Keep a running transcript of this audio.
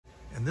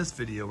this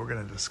video, we're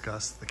going to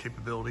discuss the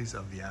capabilities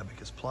of the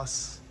Abacus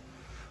Plus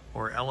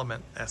or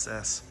Element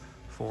SS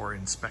for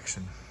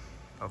inspection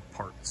of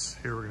parts.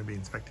 Here we're going to be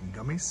inspecting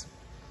gummies.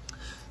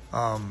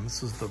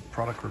 This is the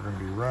product we're going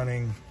to be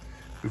running.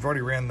 We've already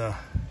ran the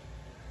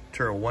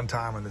material one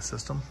time in the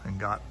system and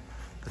got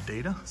the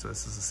data. So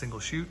this is a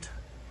single shoot.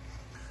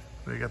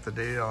 We got the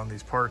data on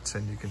these parts,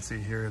 and you can see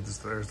here,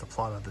 there's the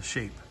plot of the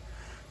shape.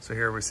 So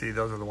here we see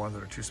those are the ones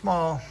that are too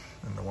small,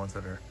 and the ones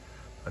that are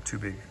too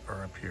big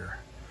are up here.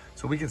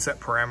 So we can set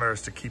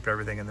parameters to keep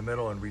everything in the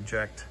middle and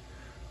reject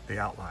the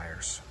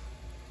outliers.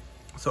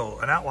 So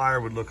an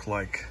outlier would look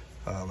like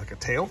a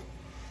tail,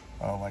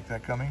 like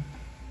that gummy.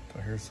 So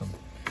here's some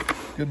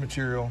good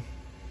material,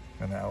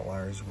 and the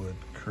outliers would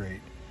create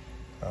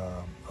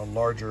a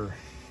larger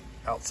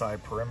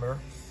outside perimeter.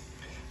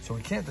 So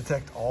we can't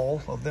detect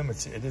all of them.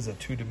 It is a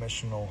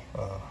two-dimensional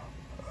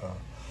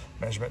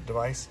measurement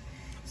device.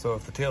 So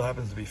if the tail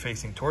happens to be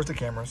facing towards the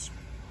cameras,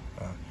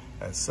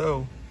 as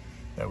so,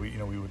 that we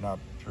would not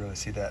really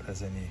see that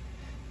as any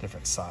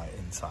different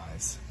in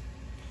size.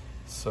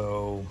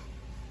 So,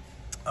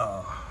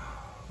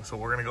 so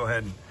we're gonna go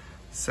ahead and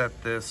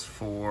set this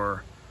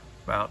for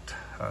about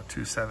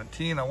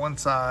 217 on one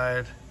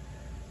side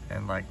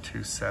and like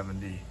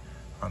 270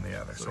 on the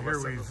other. So here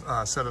we've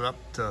set it up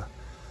to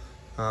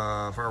for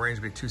our range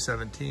to be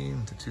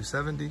 217 to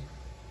 270.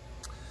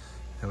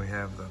 And we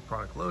have the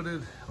product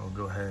loaded. We'll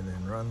go ahead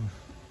and run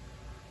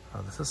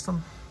the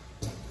system.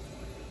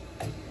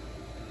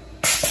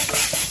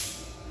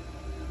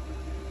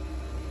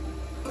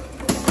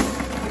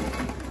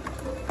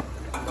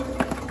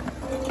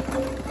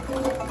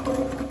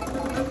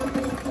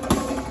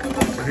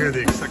 So here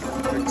the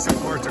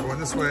accept parts are going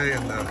this way,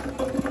 and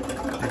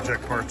the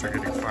reject parts are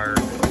getting fired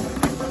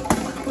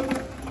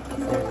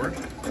forward.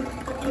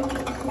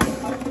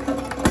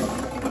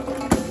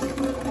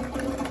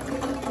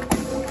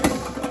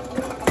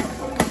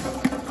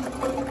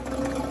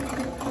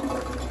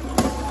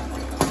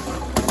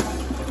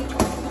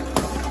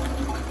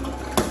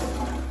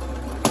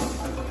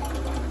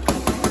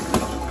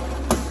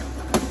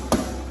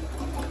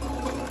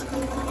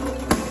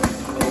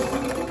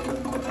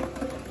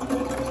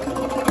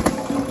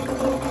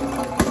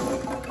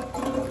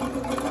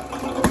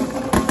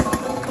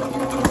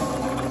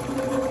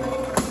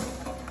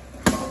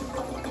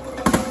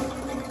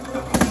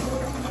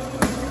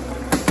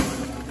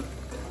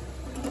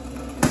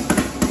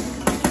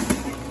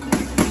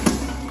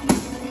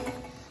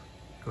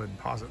 Go ahead and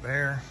pause it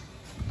there.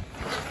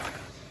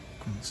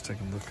 And let's take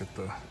a look at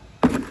the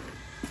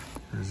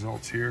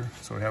results here.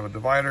 So we have a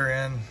divider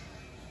in.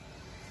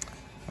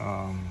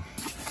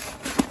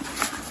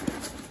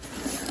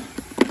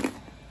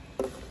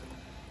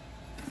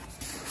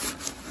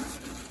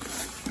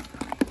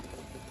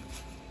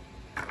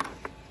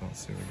 Let's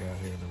see what we got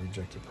here, the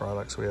rejected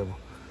products. We have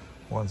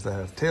ones that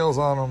have tails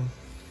on them,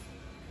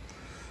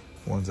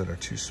 ones that are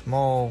too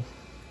small,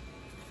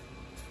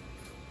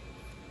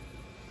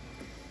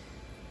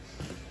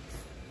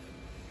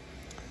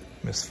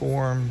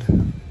 misformed,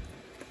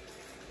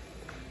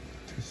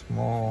 too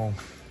small,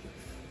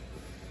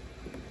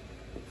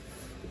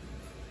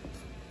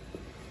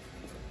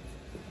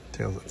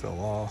 tails that fell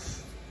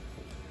off,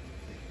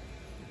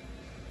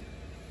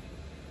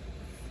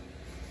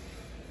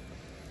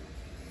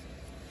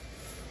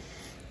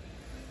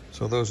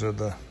 so those are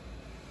the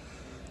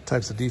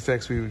types of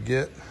defects we would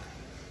get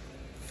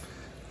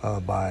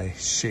by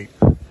shape.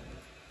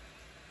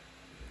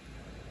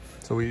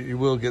 So you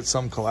will get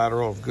some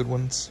collateral of good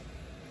ones.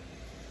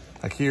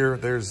 Like here,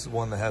 there's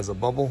one that has a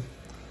bubble,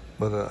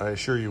 but I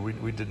assure you,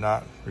 we did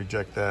not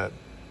reject that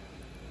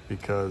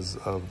because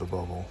of the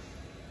bubble.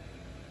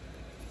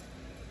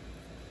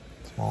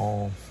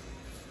 Small.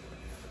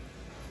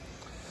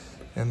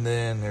 And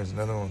then there's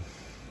another one,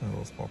 a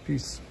little small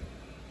piece.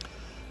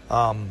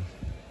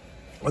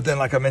 But then,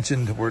 like I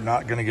mentioned, we're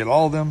not gonna get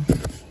all of them,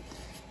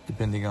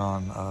 depending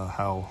on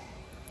how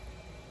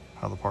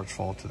the parts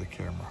fall to the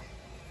camera.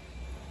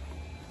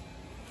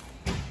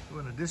 So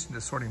in addition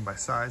to sorting by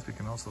size, we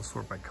can also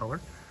sort by color.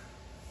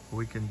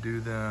 We can do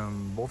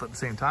them both at the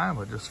same time,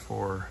 but just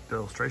for the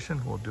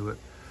illustration, we'll do it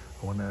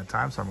one at a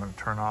time. So I'm going to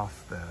turn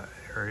off the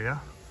area,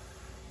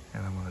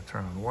 and I'm going to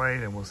turn on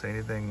white, and we'll say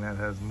anything that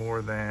has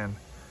more than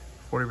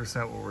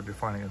 40% what we're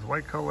defining as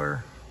white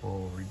color,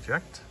 we'll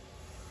reject.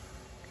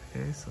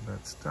 Okay, so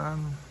that's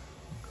done.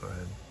 We'll go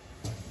ahead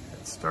and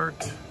hit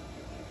start.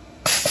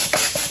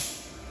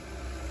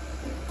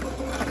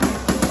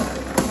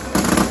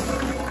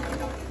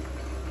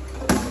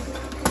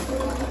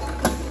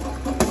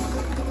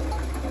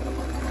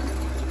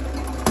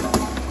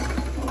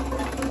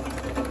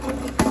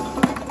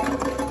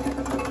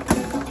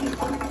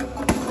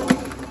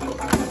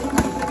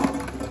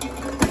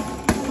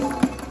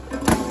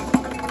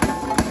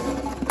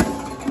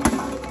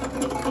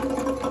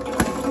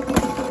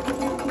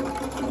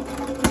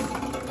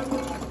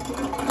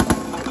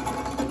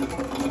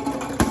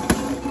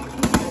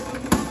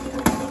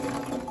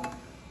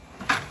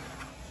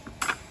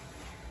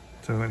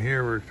 So in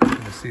here, we're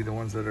expecting to see the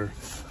ones that are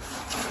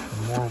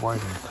more white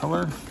in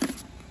color.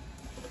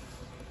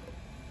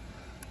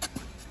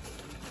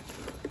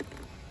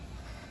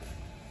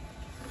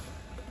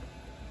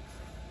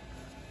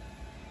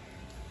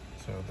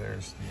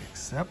 there's the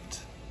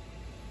accept,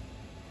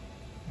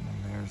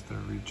 and there's the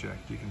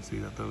reject. You can see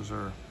that those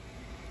are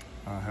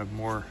have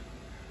more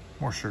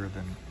sugar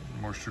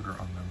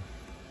on them.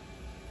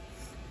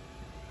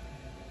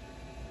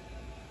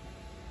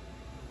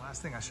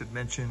 Last thing I should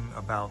mention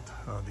about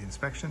the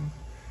inspection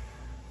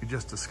we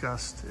just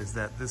discussed is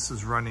that this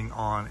is running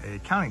on a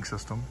counting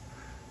system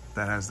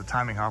that has the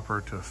timing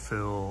hopper to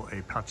fill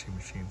a pouching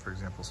machine, for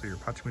example. So your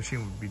pouching machine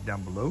would be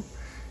down below.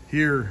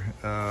 Here,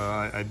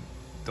 I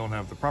don't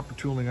have the proper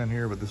tooling on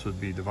here, but this would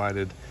be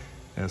divided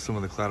as some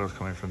of the clatter is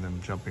coming from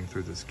them jumping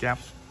through this gap.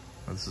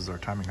 This is our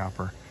timing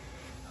hopper.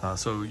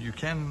 So you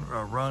can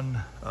run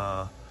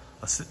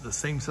the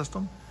same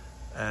system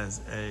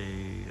as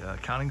a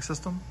counting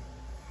system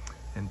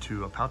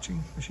into a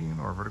pouching machine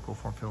or a vertical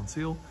form, fill, and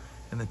seal,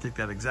 and then take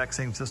that exact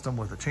same system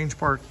with a change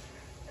part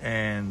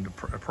and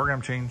a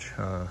program change,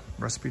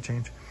 recipe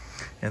change,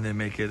 and then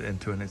make it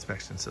into an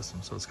inspection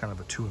system. So it's kind of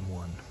a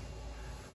 2-in-1.